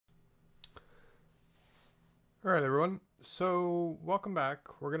All right, everyone. So, welcome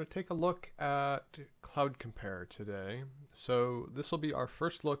back. We're going to take a look at CloudCompare today. So, this will be our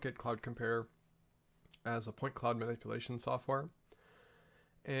first look at CloudCompare as a point cloud manipulation software.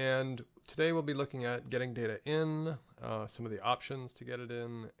 And today we'll be looking at getting data in, some of the options to get it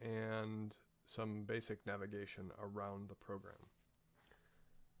in, and some basic navigation around the program.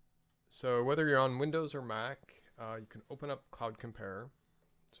 So, whether you're on Windows or Mac, you can open up CloudCompare.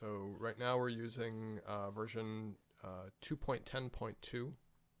 So right now we're using version 2.10.2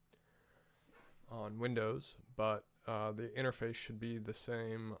 on Windows, but the interface should be the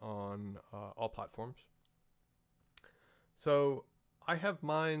same on all platforms. So I have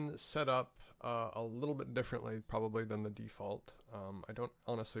mine set up a little bit differently probably than the default. I don't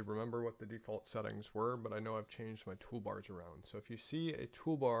honestly remember what the default settings were, but I know I've changed my toolbars around. So if you see a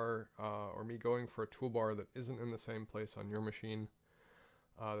toolbar or me going for a toolbar that isn't in the same place on your machine,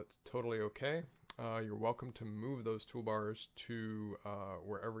 that's totally okay. You're welcome to move those toolbars to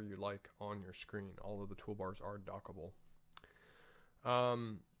wherever you like on your screen. All of the toolbars are dockable.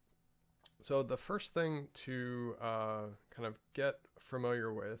 So the first thing to kind of get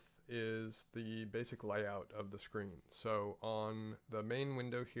familiar with is the basic layout of the screen. So on the main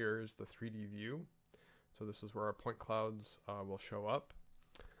window here is the 3D view. So this is where our point clouds will show up.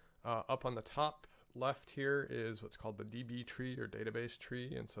 Up on the top left here is what's called the DB tree or database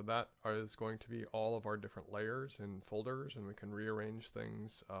tree, and so that is going to be all of our different layers and folders, and we can rearrange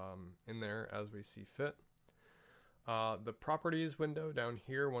things in there as we see fit. The properties window down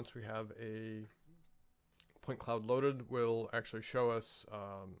here, once we have a point cloud loaded, will actually show us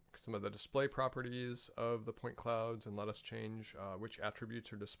some of the display properties of the point clouds and let us change which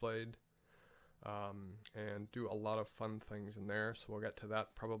attributes are displayed. And do a lot of fun things in there, so we'll get to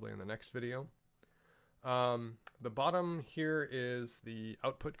that probably in the next video. The bottom here is the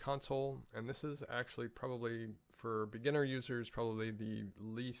output console, and this is actually probably for beginner users probably the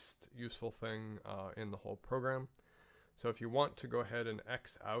least useful thing in the whole program. So if you want to go ahead and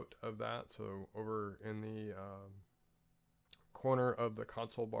X out of that, so over in the corner of the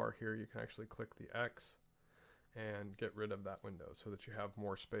console bar here, you can actually click the X and get rid of that window so that you have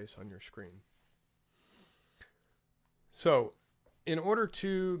more space on your screen. So in order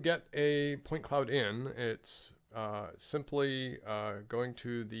to get a point cloud in, it's simply going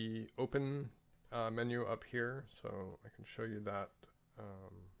to the open menu up here. So I can show you that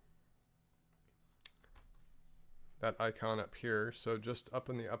that icon up here. So just up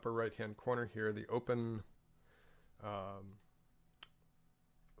in the upper right hand corner here, the open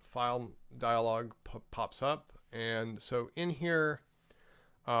file dialog pops up, and so in here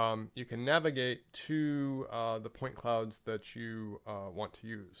you can navigate to the point clouds that you want to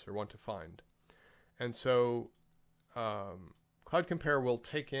use or want to find. And so CloudCompare will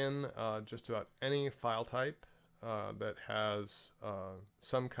take in just about any file type that has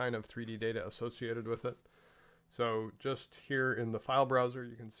some kind of 3D data associated with it. So just here in the file browser,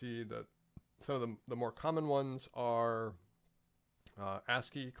 you can see that some of the more common ones are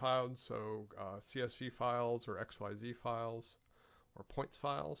ASCII clouds, so CSV files or XYZ files, or points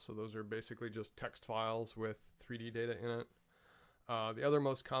files. So those are basically just text files with 3D data in it. The other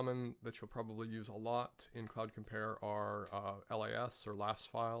most common that you'll probably use a lot in CloudCompare are LAS or LAS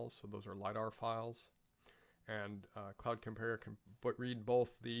files. So those are LiDAR files. And CloudCompare can read both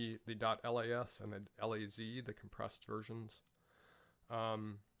the .las and the LAZ, the compressed versions.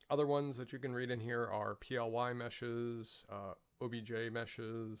 Other ones that you can read in here are PLY meshes, OBJ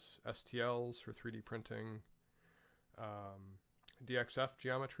meshes, STLs for 3D printing, DXF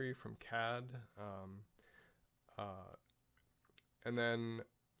geometry from CAD, and then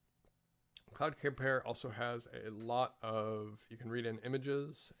CloudCompare also has a lot of, you can read in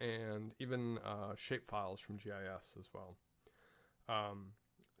images and even shape files from GIS as well.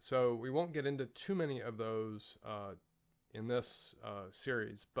 So we won't get into too many of those in this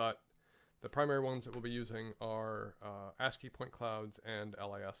series, but the primary ones that we'll be using are ASCII point clouds and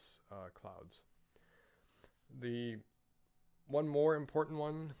LAS clouds. The one more important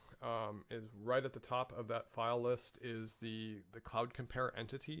one is right at the top of that file list is the CloudCompare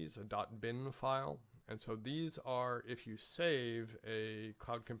entities, a .bin file. And so these are, if you save a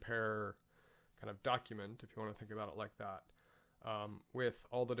CloudCompare kind of document, if you want to think about it like that, with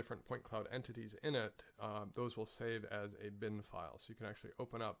all the different point cloud entities in it, those will save as a bin file. So you can actually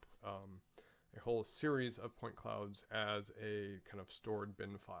open up a whole series of point clouds as a kind of stored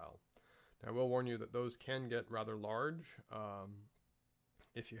bin file. Now, I will warn you that those can get rather large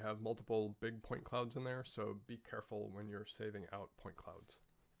if you have multiple big point clouds in there, so be careful when you're saving out point clouds.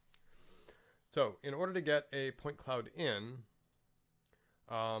 So in order to get a point cloud in,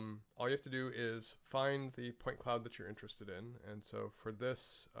 all you have to do is find the point cloud that you're interested in. And so for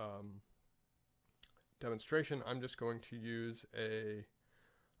this demonstration, I'm just going to use a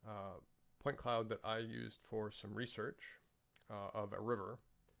point cloud that I used for some research of a river.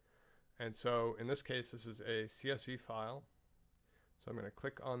 And so in this case, this is a CSV file. So I'm going to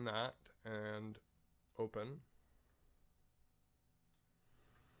click on that and open.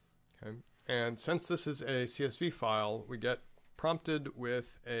 Okay. And since this is a CSV file, we get prompted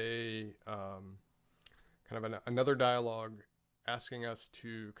with a kind of another dialog asking us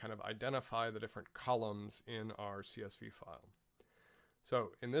to kind of identify the different columns in our CSV file. So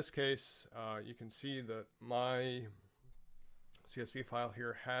in this case, you can see that my CSV file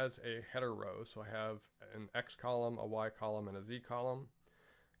here has a header row. So I have an X column, a Y column, and a Z column,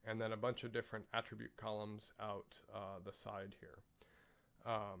 and then a bunch of different attribute columns out the side here.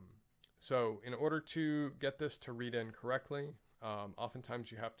 So in order to get this to read in correctly,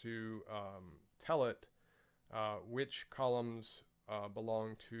 oftentimes you have to tell it which columns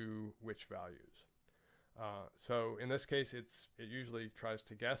belong to which values. So in this case, it usually tries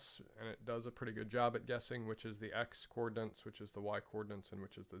to guess, and it does a pretty good job at guessing which is the X coordinates, which is the Y coordinates, and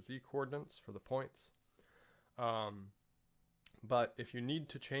which is the Z coordinates for the points. But if you need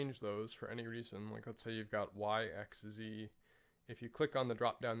to change those for any reason, like let's say you've got Y, X, Z, if you click on the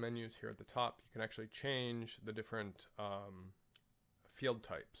drop-down menus here at the top, you can actually change the different field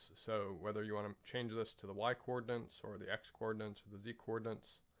types. So whether you want to change this to the Y coordinates or the X coordinates or the Z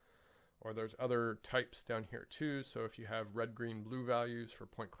coordinates, or there's other types down here too. So if you have red, green, blue values for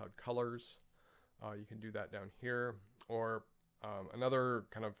point cloud colors, you can do that down here. Or another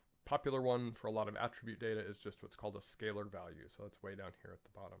kind of popular one for a lot of attribute data is just what's called a scalar value. So that's way down here at the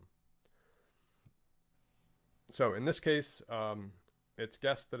bottom. So in this case, it's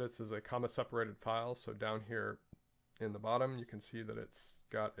guessed that it's as a comma separated file. So down here in the bottom, you can see that it's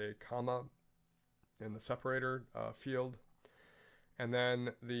got a comma in the separator field. And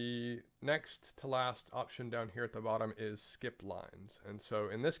then the next to last option down here at the bottom is skip lines. And so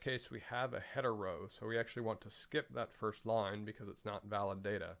in this case, we have a header row. So we actually want to skip that first line because it's not valid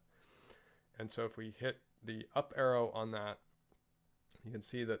data. And so if we hit the up arrow on that, you can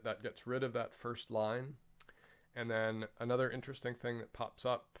see that that gets rid of that first line. And then another interesting thing that pops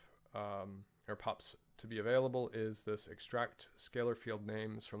up or pops to be available is this extract scalar field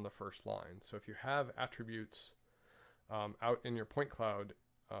names from the first line. So if you have attributes out in your point cloud,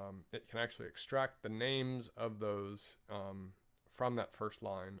 it can actually extract the names of those from that first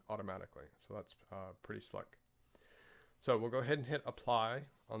line automatically. So that's pretty slick. So we'll go ahead and hit apply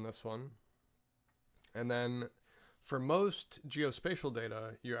on this one. And then for most geospatial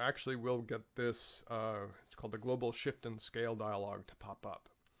data, you actually will get this, it's called the global shift and scale dialog to pop up.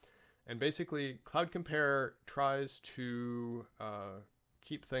 And basically, CloudCompare tries to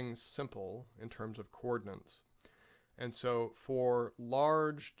keep things simple in terms of coordinates. And so for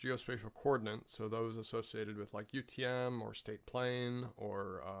large geospatial coordinates, so those associated with like UTM or state plane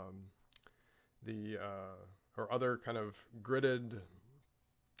or or other kind of gridded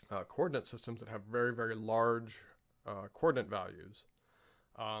coordinate systems that have very, very large coordinate values,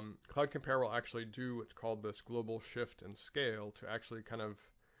 CloudCompare will actually do what's called this global shift and scale to actually kind of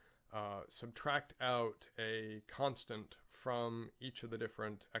subtract out a constant from each of the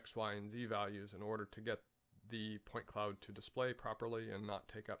different X, Y, and Z values in order to get the point cloud to display properly and not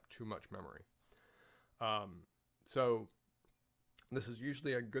take up too much memory. So this is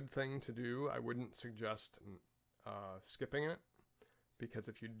usually a good thing to do. I wouldn't suggest skipping it, because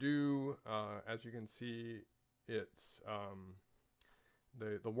if you do, as you can see, it's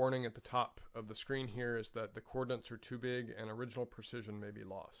the warning at the top of the screen here is that the coordinates are too big and original precision may be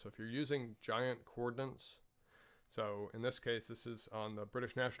lost. So if you're using giant coordinates, so in this case, this is on the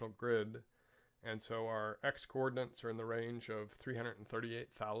British National Grid, and so our X coordinates are in the range of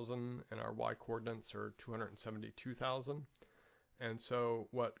 338,000 and our Y coordinates are 272,000. And so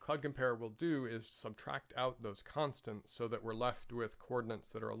what CloudCompare will do is subtract out those constants so that we're left with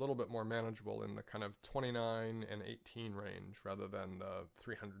coordinates that are a little bit more manageable in the kind of 29 and 18 range rather than the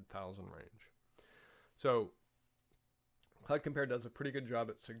 300,000 range. So CloudCompare does a pretty good job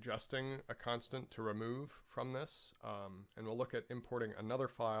at suggesting a constant to remove from this, and we'll look at importing another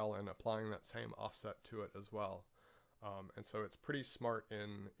file and applying that same offset to it as well. And so it's pretty smart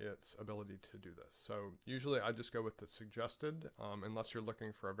in its ability to do this. So usually I just go with the suggested, unless you're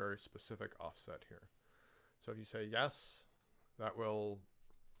looking for a very specific offset here. So if you say yes, that will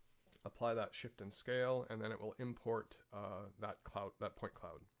apply that shift and scale, and then it will import that point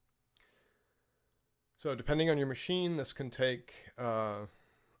cloud. So depending on your machine, this can take a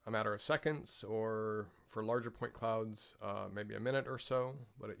matter of seconds, or for larger point clouds, maybe a minute or so,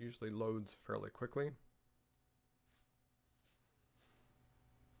 but it usually loads fairly quickly.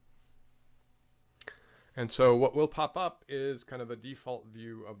 And so what will pop up is kind of a default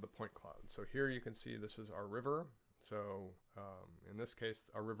view of the point cloud. So here you can see this is our river. So in this case,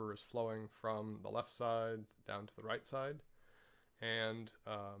 our river is flowing from the left side down to the right side. And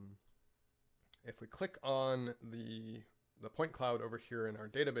if we click on the point cloud over here in our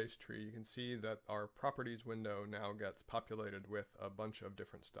database tree, you can see that our properties window now gets populated with a bunch of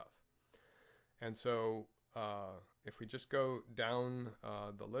different stuff. And so if we just go down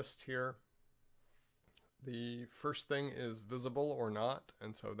the list here, the first thing is visible or not,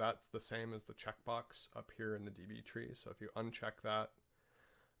 and so that's the same as the checkbox up here in the DB tree. So if you uncheck that,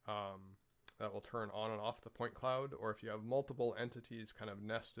 that will turn on and off the point cloud, or if you have multiple entities kind of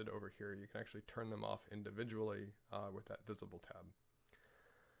nested over here, you can actually turn them off individually with that visible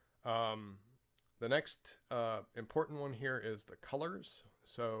tab. The next important one here is the colors.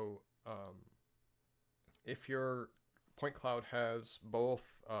 So if your point cloud has both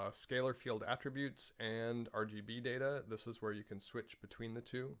scalar field attributes and RGB data, this is where you can switch between the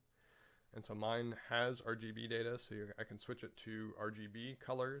two. And so mine has RGB data, so I can switch it to RGB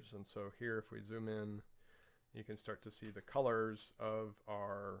colors. And so here, if we zoom in, you can start to see the colors of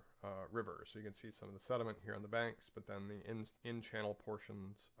our river. So you can see some of the sediment here on the banks, but then the in-channel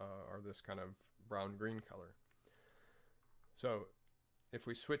portions are this kind of brown-green color. So if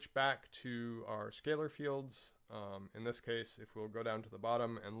we switch back to our scalar fields, in this case, if we'll go down to the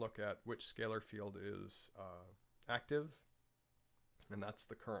bottom and look at which scalar field is active, and that's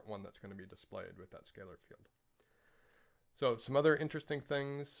the current one that's going to be displayed with that scalar field. So some other interesting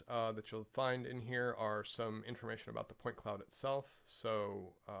things that you'll find in here are some information about the point cloud itself.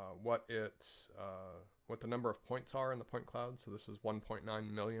 So what the number of points are in the point cloud. So this is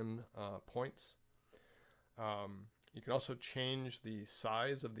 1.9 million points. You can also change the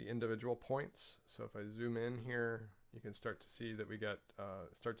size of the individual points. So if I zoom in here, you can start to see that we get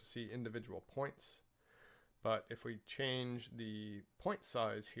start to see individual points. But if we change the point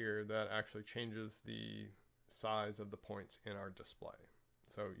size here, that actually changes the size of the points in our display.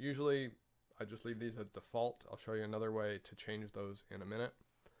 So usually I just leave these at default. I'll show you another way to change those in a minute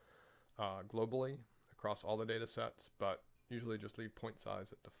globally across all the data sets, but usually just leave point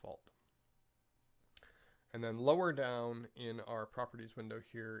size at default. And then lower down in our properties window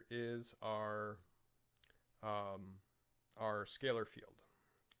here is our scalar field.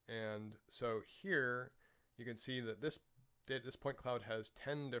 And so here you can see that this point cloud has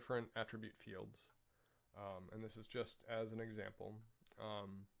 10 different attribute fields. And this is just as an example.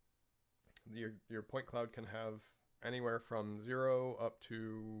 Your point cloud can have anywhere from 0 up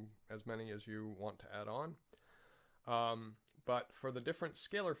to as many as you want to add on. But for the different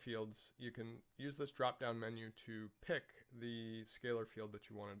scalar fields, you can use this drop-down menu to pick the scalar field that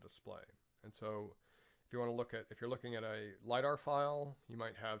you want to display. And so if you want to look at, if you're looking at a LiDAR file, you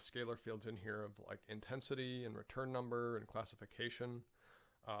might have scalar fields in here of like intensity and return number and classification.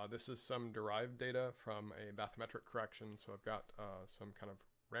 This is some derived data from a bathymetric correction. So I've got some kind of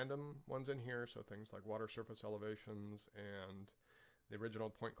random ones in here. So things like water surface elevations and the original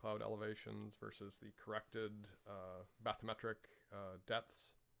point cloud elevations versus the corrected bathymetric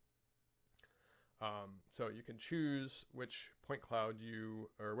depths. So you can choose which point cloud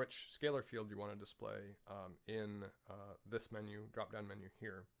or which scalar field you want to display in this menu, drop-down menu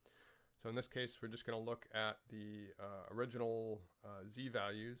here. So in this case, we're just going to look at the original Z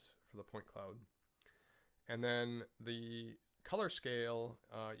values for the point cloud. And then the color scale,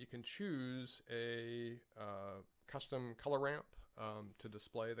 you can choose a custom color ramp to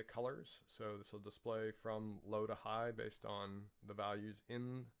display the colors. So this will display from low to high based on the values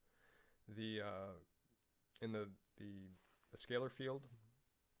in the scalar field.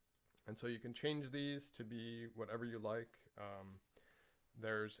 And so you can change these to be whatever you like.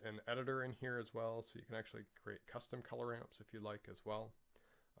 There's an editor in here as well, so you can actually create custom color ramps if you like as well.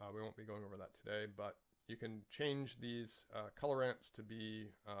 We won't be going over that today, but you can change these color ramps to be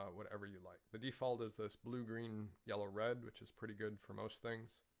whatever you like. The default is this blue, green, yellow, red, which is pretty good for most things.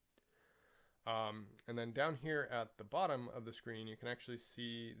 And then down here at the bottom of the screen, you can actually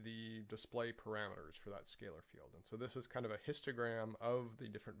see the display parameters for that scalar field. And so this is kind of a histogram of the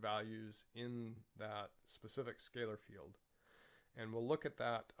different values in that specific scalar field. And we'll look at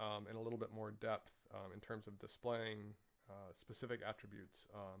that in a little bit more depth in terms of displaying specific attributes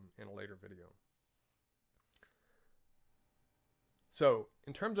in a later video. So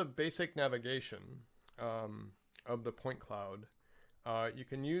in terms of basic navigation of the point cloud, you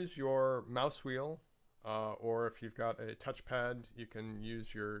can use your mouse wheel, or if you've got a touchpad, you can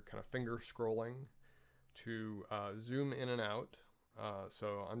use your kind of finger scrolling to zoom in and out.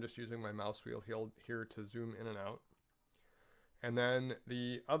 So I'm just using my mouse wheel here to zoom in and out. And then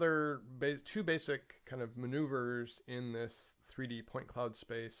the other two basic kind of maneuvers in this 3D point cloud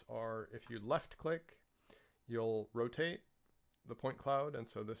space are if you left click, you'll rotate the point cloud. And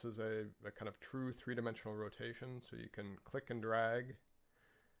so this is a kind of true three-dimensional rotation. So you can click and drag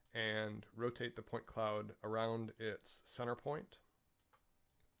and rotate the point cloud around its center point.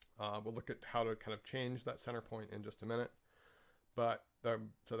 We'll look at how to kind of change that center point in just a minute. But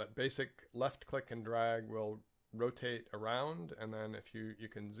so that basic left click and drag will rotate around, and then if you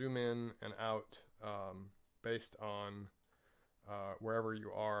can zoom in and out based on wherever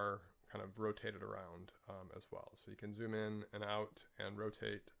you are kind of rotated around as well. So you can zoom in and out and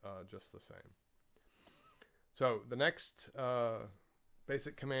rotate just the same. So the next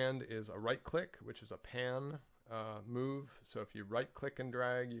basic command is a right click, which is a pan move. So if you right click and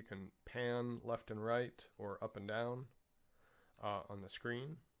drag, you can pan left and right or up and down on the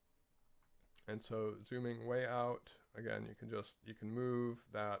screen. And so zooming way out, again, you can move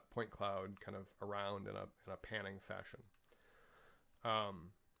that point cloud kind of around in a panning fashion.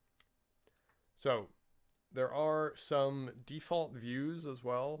 So there are some default views as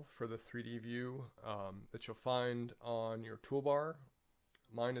well for the 3D view that you'll find on your toolbar.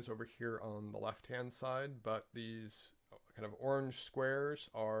 Mine is over here on the left-hand side, but these kind of orange squares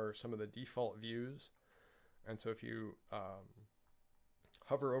are some of the default views. And so if you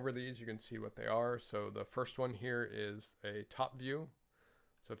hover over these, you can see what they are. So the first one here is a top view.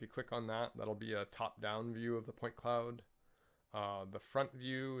 So if you click on that, that'll be a top-down view of the point cloud. The front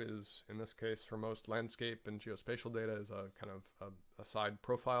view is, in this case, for most landscape and geospatial data, is a kind of a side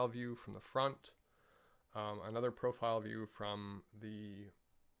profile view from the front. Another profile view from the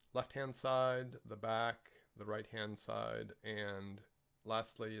left-hand side, the back, the right-hand side, and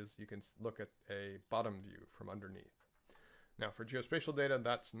lastly is you can look at a bottom view from underneath. Now for geospatial data,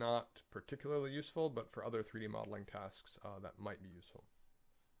 that's not particularly useful, but for other 3D modeling tasks, that might be useful.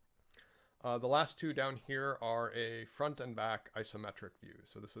 The last two down here are a front and back isometric view.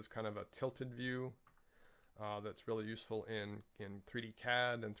 So this is kind of a tilted view that's really useful in 3D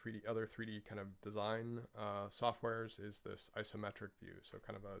CAD and other 3D kind of design softwares, is this isometric view. So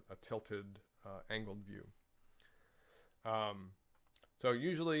kind of a tilted angled view. So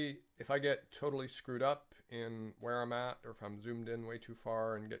usually if I get totally screwed up in where I'm at, or if I'm zoomed in way too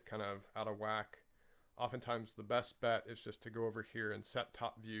far and get kind of out of whack, oftentimes the best bet is just to go over here and set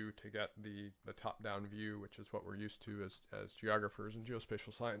top view to get the top-down view, which is what we're used to as geographers and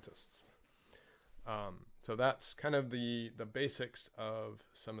geospatial scientists. So that's kind of the basics of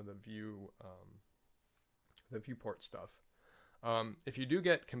some of the viewport stuff. If you do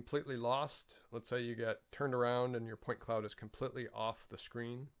get completely lost, let's say you get turned around and your point cloud is completely off the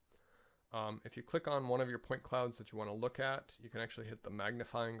screen, if you click on one of your point clouds that you want to look at, you can actually hit the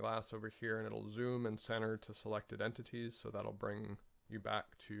magnifying glass over here and it'll zoom and center to selected entities, so that'll bring you back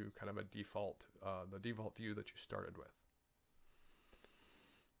to kind of a default, the default view that you started with.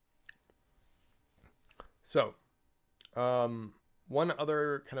 So, one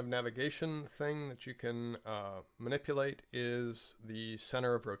other kind of navigation thing that you can manipulate is the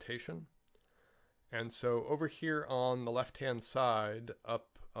center of rotation. And so over here on the left-hand side, up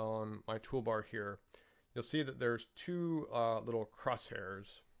on my toolbar here, you'll see that there's two little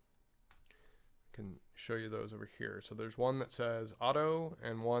crosshairs. I can show you those over here. So there's one that says auto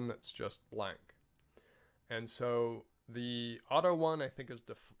and one that's just blank. And so the auto one, I think,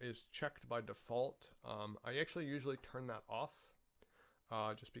 is checked by default. I actually usually turn that off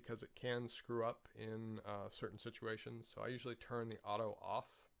just because it can screw up in certain situations. So I usually turn the auto off.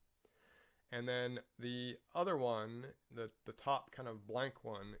 And then the other one, the top kind of blank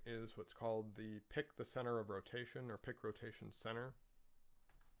one, is what's called the pick the center of rotation, or pick rotation center.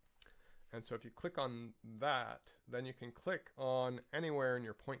 And so if you click on that, then you can click on anywhere in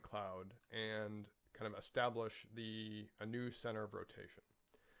your point cloud and kind of establish a new center of rotation.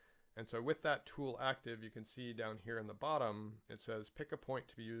 And so with that tool active, you can see down here in the bottom, it says pick a point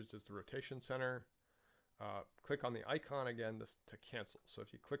to be used as the rotation center. Click on the icon again to cancel. So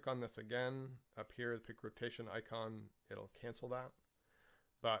if you click on this again up here, the pick rotation icon, it'll cancel that.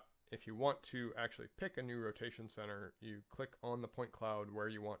 But if you want to actually pick a new rotation center, you click on the point cloud where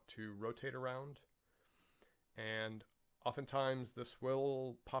you want to rotate around. And oftentimes this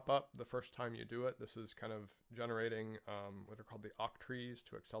will pop up the first time you do it. This is kind of generating what are called the octrees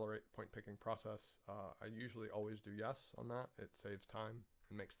to accelerate the point picking process. I usually always do yes on that. It saves time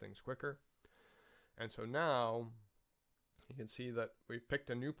and makes things quicker. And so now you can see that we've picked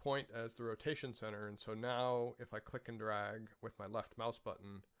a new point as the rotation center. And so now if I click and drag with my left mouse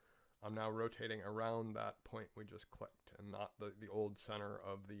button, I'm now rotating around that point we just clicked and not the old center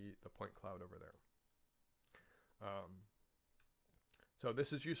of the point cloud over there. So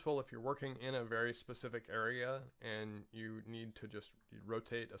this is useful if you're working in a very specific area and you need to just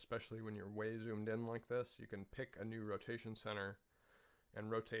rotate, especially when you're way zoomed in like this. You can pick a new rotation center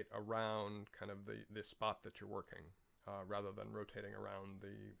and rotate around kind of the spot that you're working, rather than rotating around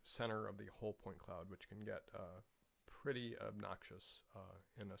the center of the whole point cloud, which can get pretty obnoxious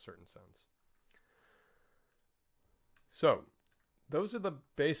in a certain sense. So those are the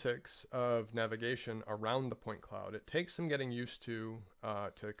basics of navigation around the point cloud. It takes some getting used to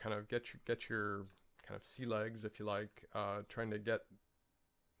kind of get your kind of sea legs, if you like, trying to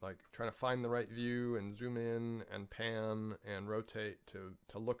find the right view and zoom in and pan and rotate to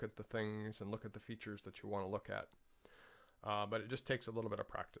look at the things and look at the features that you want to look at. But it just takes a little bit of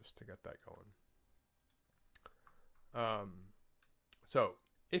practice to get that going. So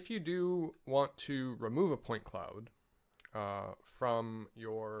if you do want to remove a point cloud from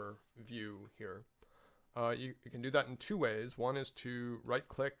your view here, you can do that in two ways. One is to right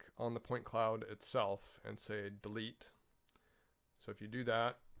click on the point cloud itself and say delete. So if you do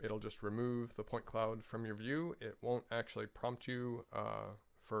that, it'll just remove the point cloud from your view. It won't actually prompt you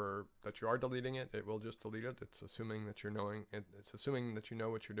for that you are deleting it. It will just delete it. It's assuming that it's assuming that you know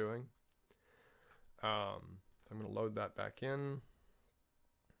what you're doing. So I'm going to load that back in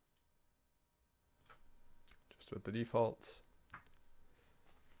just with the defaults.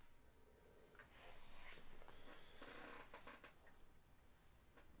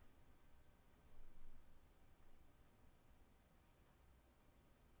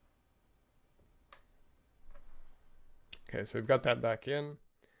 Okay, so we've got that back in.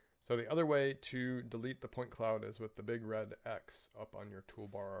 So the other way to delete the point cloud is with the big red X up on your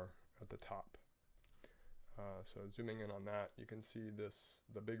toolbar at the top. So zooming in on that, you can see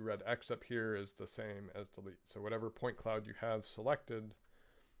the big red X up here is the same as delete. So whatever point cloud you have selected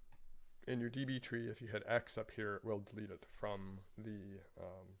in your DB tree, if you hit X up here, it will delete it from the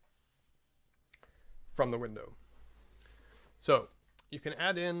window. So you can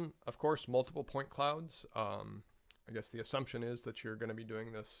add in, of course, multiple point clouds. I guess the assumption is that you're going to be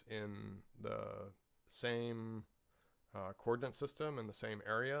doing this in the same coordinate system in the same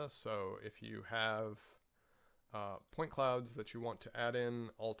area. So if you have point clouds that you want to add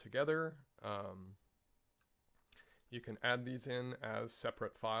in all together, you can add these in as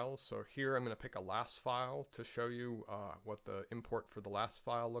separate files. So here I'm going to pick a LAS file to show you what the import for the LAS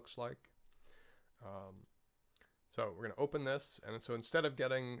file looks like. So we're going to open this, and so instead of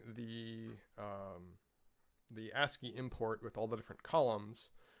getting the ASCII import with all the different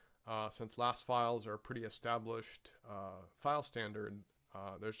columns, since LAS files are a pretty established file standard,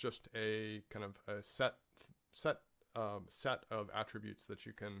 there's just a kind of a set of attributes that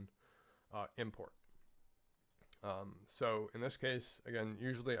you can import. So in this case, again,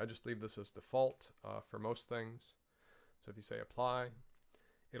 usually I just leave this as default for most things. So if you say apply,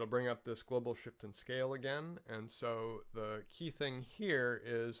 it'll bring up this global shift and scale again. And so the key thing here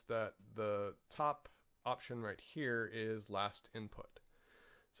is that the top option right here is last input.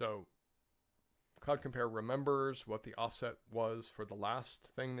 So CloudCompare remembers what the offset was for the last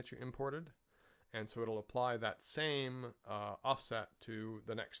thing that you imported, and so it'll apply that same offset to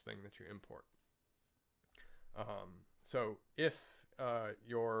the next thing that you import. So if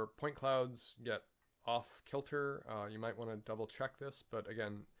your point clouds get off kilter, you might want to double check this, but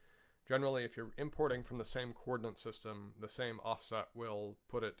again, generally if you're importing from the same coordinate system, the same offset will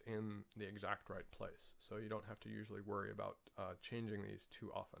put it in the exact right place. So you don't have to usually worry about changing these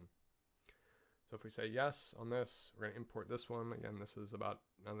too often. So if we say yes on this, we're going to import this one. Again, this is about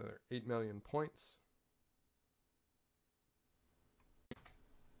another 8 million points.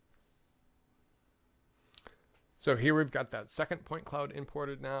 So here we've got that second point cloud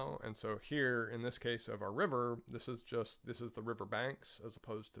imported now, and so here in this case of our river, this is the river banks as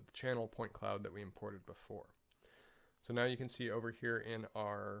opposed to the channel point cloud that we imported before. So now you can see over here in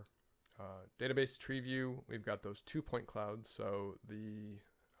our database tree view, we've got those 2 point clouds. So the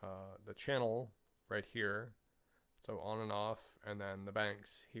channel right here, so on and off, and then the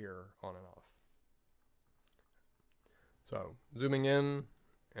banks here on and off. So zooming in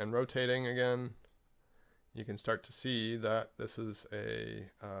and rotating again, you can start to see that this is a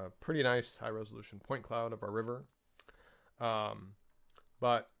pretty nice high-resolution point cloud of our river.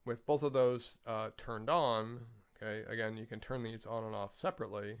 But with both of those turned on, okay, again, you can turn these on and off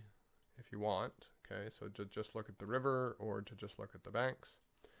separately if you want. Okay, so to just look at the river or to just look at the banks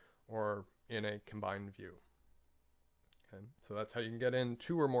or in a combined view. Okay, so that's how you can get in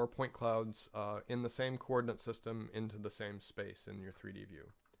 2 or more point clouds in the same coordinate system into the same space in your 3D view.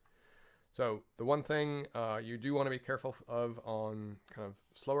 So the one thing you do want to be careful of on kind of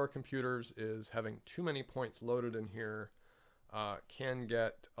slower computers is having too many points loaded in here can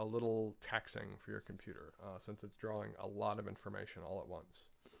get a little taxing for your computer since it's drawing a lot of information all at once.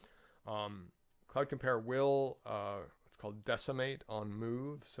 CloudCompare will, it's called decimate on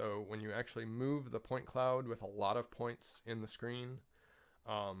move. So when you actually move the point cloud with a lot of points in the screen,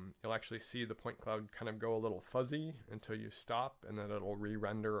 you'll actually see the point cloud kind of go a little fuzzy until you stop, and then it'll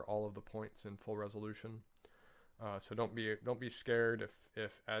re-render all of the points in full resolution. So don't be scared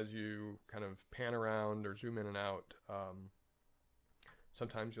if as you kind of pan around or zoom in and out,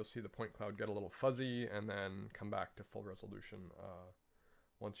 sometimes you'll see the point cloud get a little fuzzy and then come back to full resolution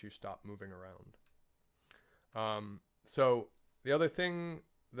once you stop moving around. So the other thing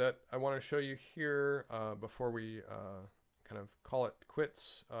that I want to show you here before we kind of call it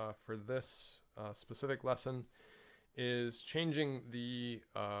quits for this specific lesson is changing the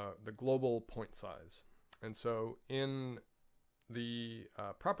global point size. And so in the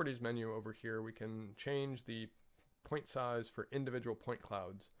properties menu over here, we can change the point size for individual point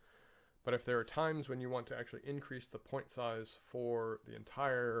clouds. But if there are times when you want to actually increase the point size for the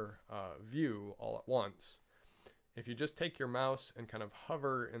entire view all at once, if you just take your mouse and kind of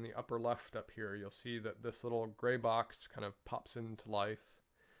hover in the upper left up here, you'll see that this little gray box kind of pops into life.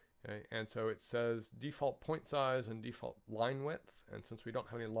 Okay? And so it says default point size and default line width. And since we don't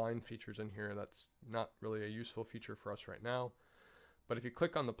have any line features in here, that's not really a useful feature for us right now. But if you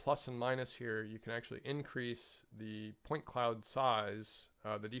click on the plus and minus here, you can actually increase the point cloud size,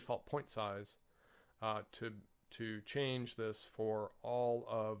 the default point size, to change this for all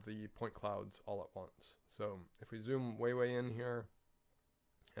of the point clouds all at once. So if we zoom way in here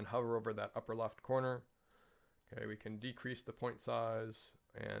and hover over that upper left corner, okay, we can decrease the point size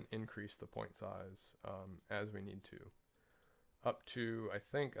and increase the point size as we need to, up to I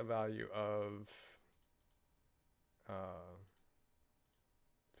think a value of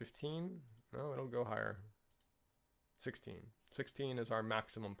 15. No, it'll go higher. 16. 16 is our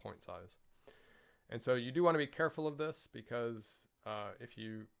maximum point size. And so you do want to be careful of this because if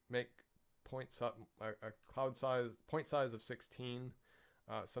you make points up a cloud size point size of 16,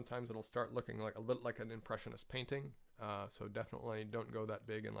 sometimes it'll start looking like a bit like an impressionist painting. So definitely don't go that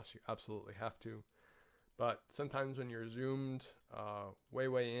big unless you absolutely have to. But sometimes when you're zoomed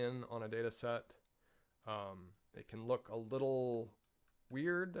way in on a data set, it can look a little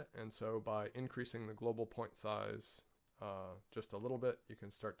weird, and so by increasing the global point size just a little bit, you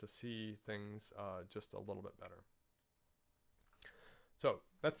can start to see things just a little bit better. So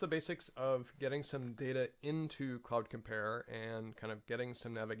that's the basics of getting some data into CloudCompare and kind of getting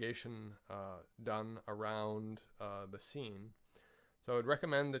some navigation done around the scene. So I'd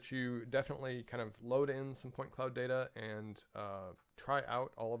recommend that you definitely kind of load in some point cloud data and try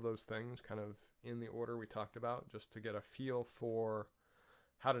out all of those things kind of in the order we talked about, just to get a feel for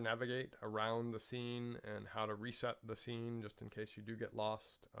how to navigate around the scene and how to reset the scene just in case you do get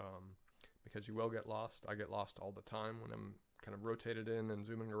lost, because you will get lost. I get lost all the time when I'm kind of rotated in and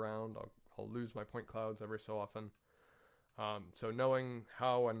zooming around. I'll lose my point clouds every so often. So knowing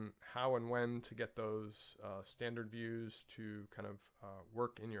how and when to get those standard views to kind of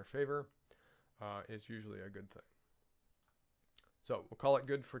work in your favor is usually a good thing. So we'll call it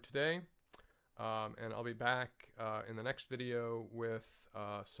good for today. And I'll be back in the next video with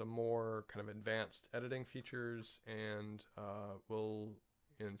some more kind of advanced editing features, and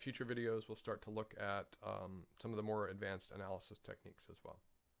in future videos we'll start to look at some of the more advanced analysis techniques as well.